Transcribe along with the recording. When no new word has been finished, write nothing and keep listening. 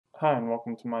Hi and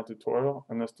welcome to my tutorial.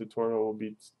 In this tutorial we'll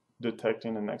be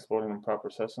detecting and exploiting improper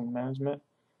session management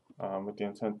with the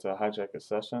intent to hijack a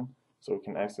session so we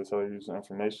can access other user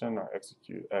information or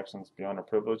execute actions beyond our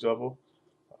privilege level.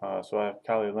 So I have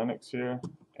Kali Linux here,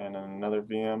 and in another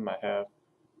VM I have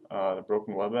the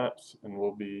broken web apps, and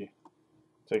we'll be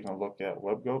taking a look at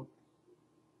WebGoat.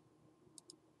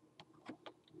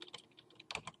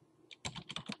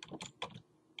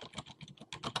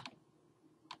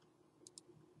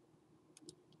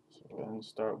 So go ahead and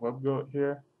start WebGoat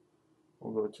here.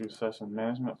 We'll go to session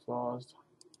management flaws,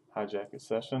 hijack a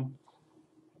session,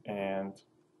 and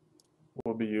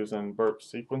we'll be using Burp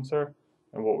sequencer.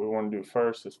 And what we want to do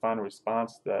first is find a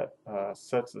response that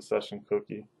sets the session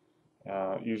cookie,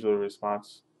 usually a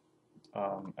response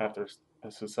after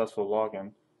a successful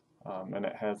login, and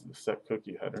it has the set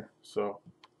cookie header. So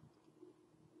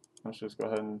let's just go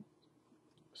ahead and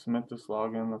submit this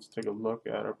login. Let's take a look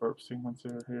at our Burp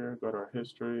sequencer here. Go to our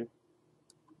history.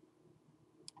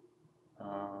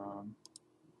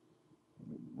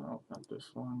 No, not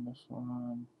this one, this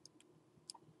one.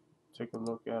 Take a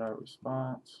look at our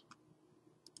response.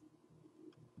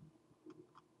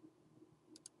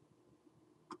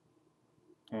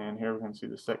 And here we can see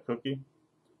the set cookie.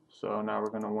 So now we're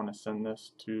going to want to send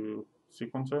this to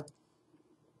sequencer.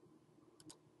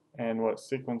 And what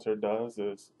sequencer does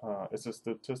is it's a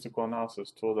statistical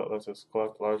analysis tool that lets us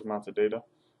collect large amounts of data,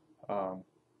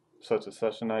 such as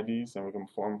session IDs, and we can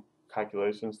perform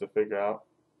calculations to figure out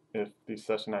if these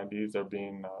session IDs are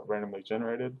being randomly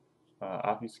generated,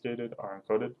 obfuscated, or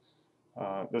encoded.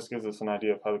 This gives us an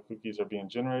idea of how the cookies are being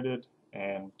generated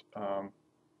and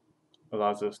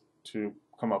allows us to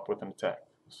come up with an attack.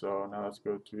 So now let's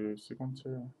go to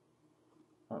sequencer.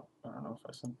 Oh, I don't know if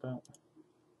I sent that.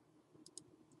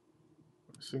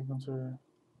 Sequencer.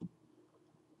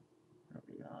 There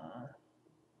we are.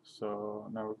 So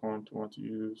now we're going to want to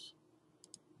use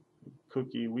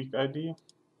cookie weak ID.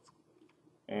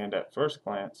 And at first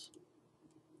glance,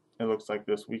 it looks like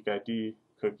this weak ID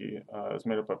cookie is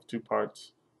made up of two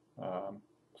parts.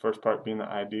 First part being the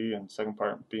ID, and second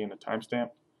part being the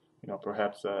timestamp.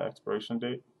 Perhaps expiration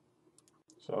date.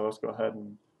 So let's go ahead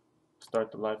and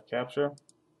start the live capture.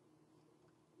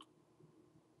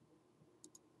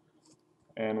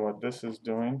 And what this is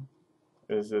doing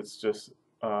is it's just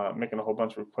making a whole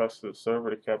bunch of requests to the server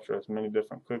to capture as many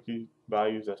different cookie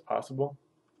values as possible.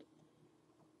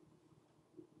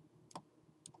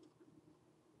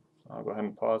 I'll go ahead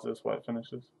and pause this while it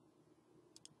finishes.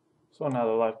 So now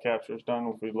the live capture is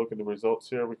done. If we look at the results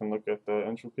here, we can look at the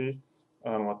entropy.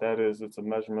 And what that is, it's a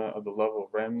measurement of the level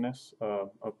of randomness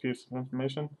of a piece of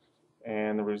information.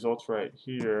 And the results right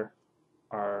here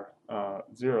are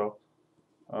 0,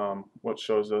 which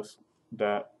shows us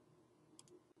that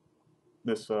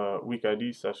this weak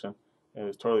ID session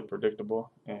is totally predictable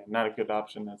and not a good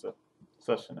option as a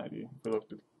session ID. If we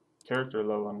look at character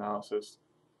level analysis,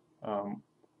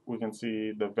 we can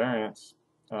see the variance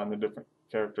on the different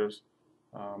characters.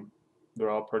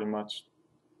 They're all pretty much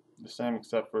the same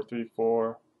except for 3,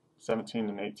 4, 17,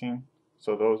 and 18.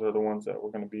 So those are the ones that we're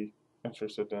going to be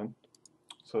interested in.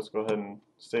 So let's go ahead and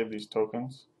save these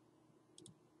tokens.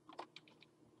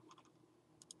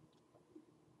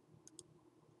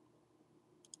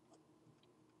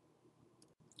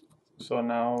 So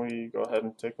now we go ahead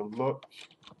and take a look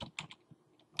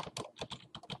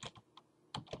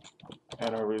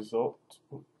at our result.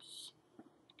 Oops.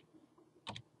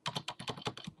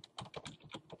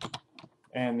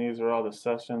 And these are all the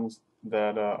sessions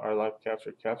that our live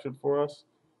capture captured for us.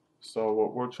 So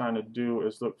what we're trying to do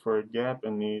is look for a gap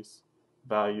in these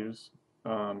values,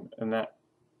 and that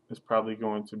is probably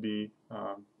going to be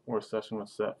where a session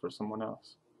was set for someone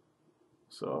else.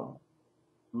 So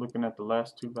looking at the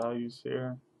last two values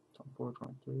here, 24,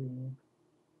 23,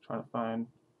 trying to find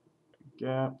a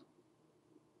gap.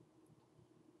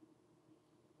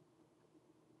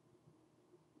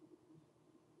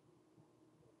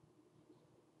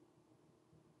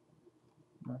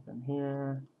 Nothing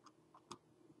here.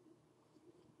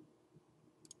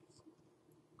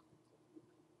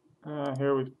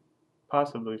 Here we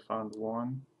possibly found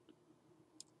one.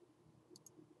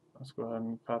 Let's go ahead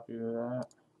and copy that.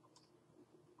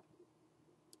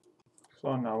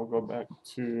 So now we'll go back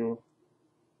to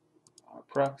our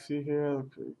proxy here,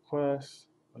 look for requests.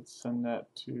 Let's send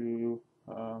that to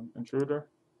intruder.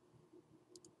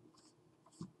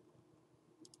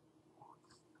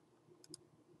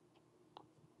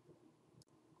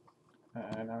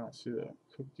 And I don't see the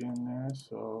cookie in there,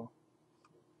 so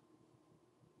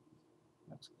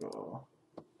let's go.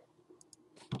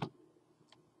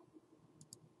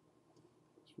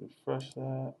 Let's refresh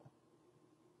that.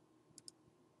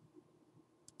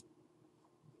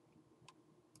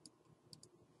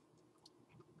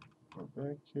 Go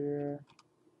back here.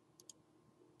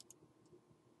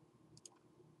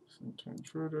 Send to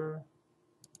intruder.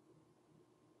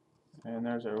 And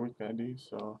there's our weak ID.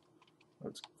 So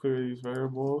let's clear these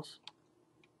variables.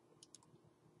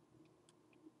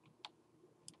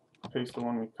 Paste the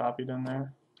one we copied in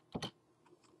there.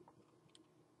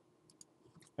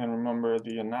 And remember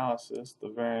the analysis, the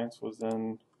variance was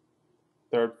in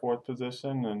 3rd, 4th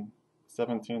position and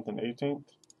 17th and 18th.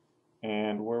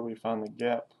 And where we found the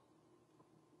gap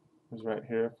is right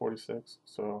here, 46.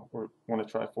 So we want to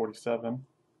try 47.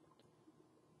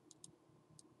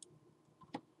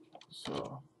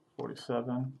 So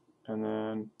 47, and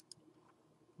then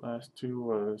last two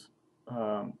was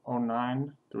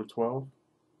 09 through 12.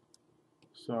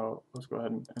 So let's go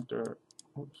ahead and enter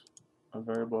a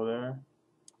variable there.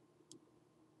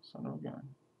 So no again.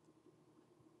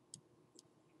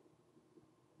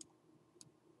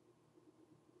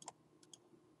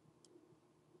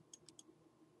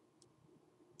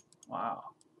 Wow.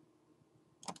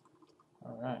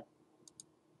 All right.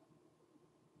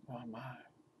 Oh my.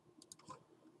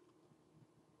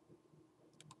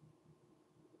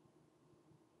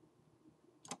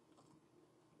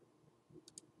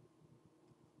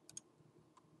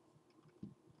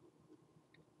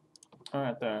 All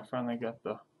right, there. I finally got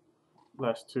the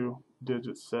last 2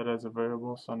 digits set as a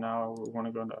variable. So now we want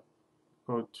to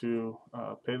go to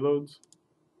payloads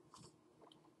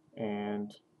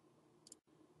and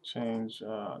change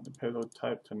the payload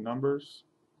type to numbers,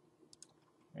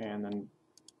 and then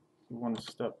we want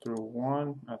to step through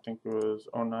 1. I think it was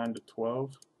 09 to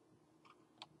 12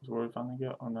 is where we finally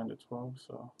get 09 to 12.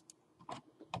 So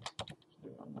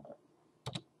on that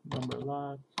number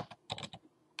lock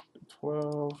to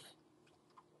 12,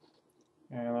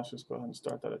 and let's just go ahead and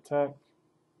start that attack.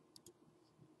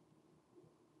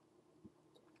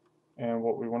 And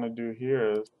what we want to do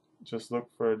here is just look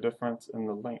for a difference in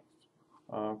the length,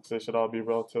 because they should all be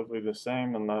relatively the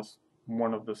same unless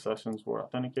one of the sessions were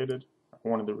authenticated,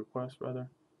 one of the requests rather.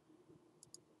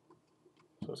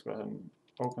 So let's go ahead and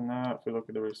open that. If we look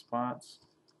at the response,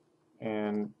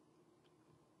 and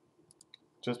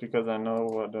just because I know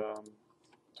what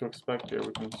to expect here,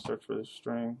 we can search for the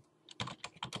string.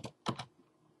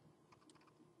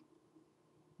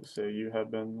 Let's say you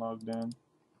have been logged in.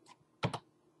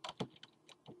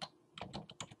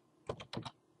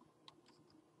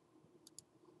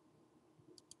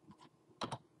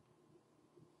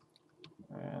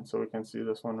 And so we can see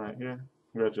this one right here.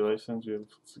 Congratulations, you have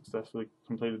successfully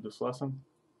completed this lesson.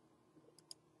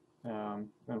 And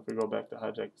if we go back to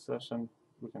Hijack session,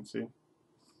 we can see.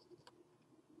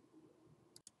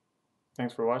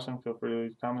 Thanks for watching. Feel free to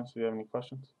leave comments if you have any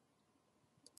questions.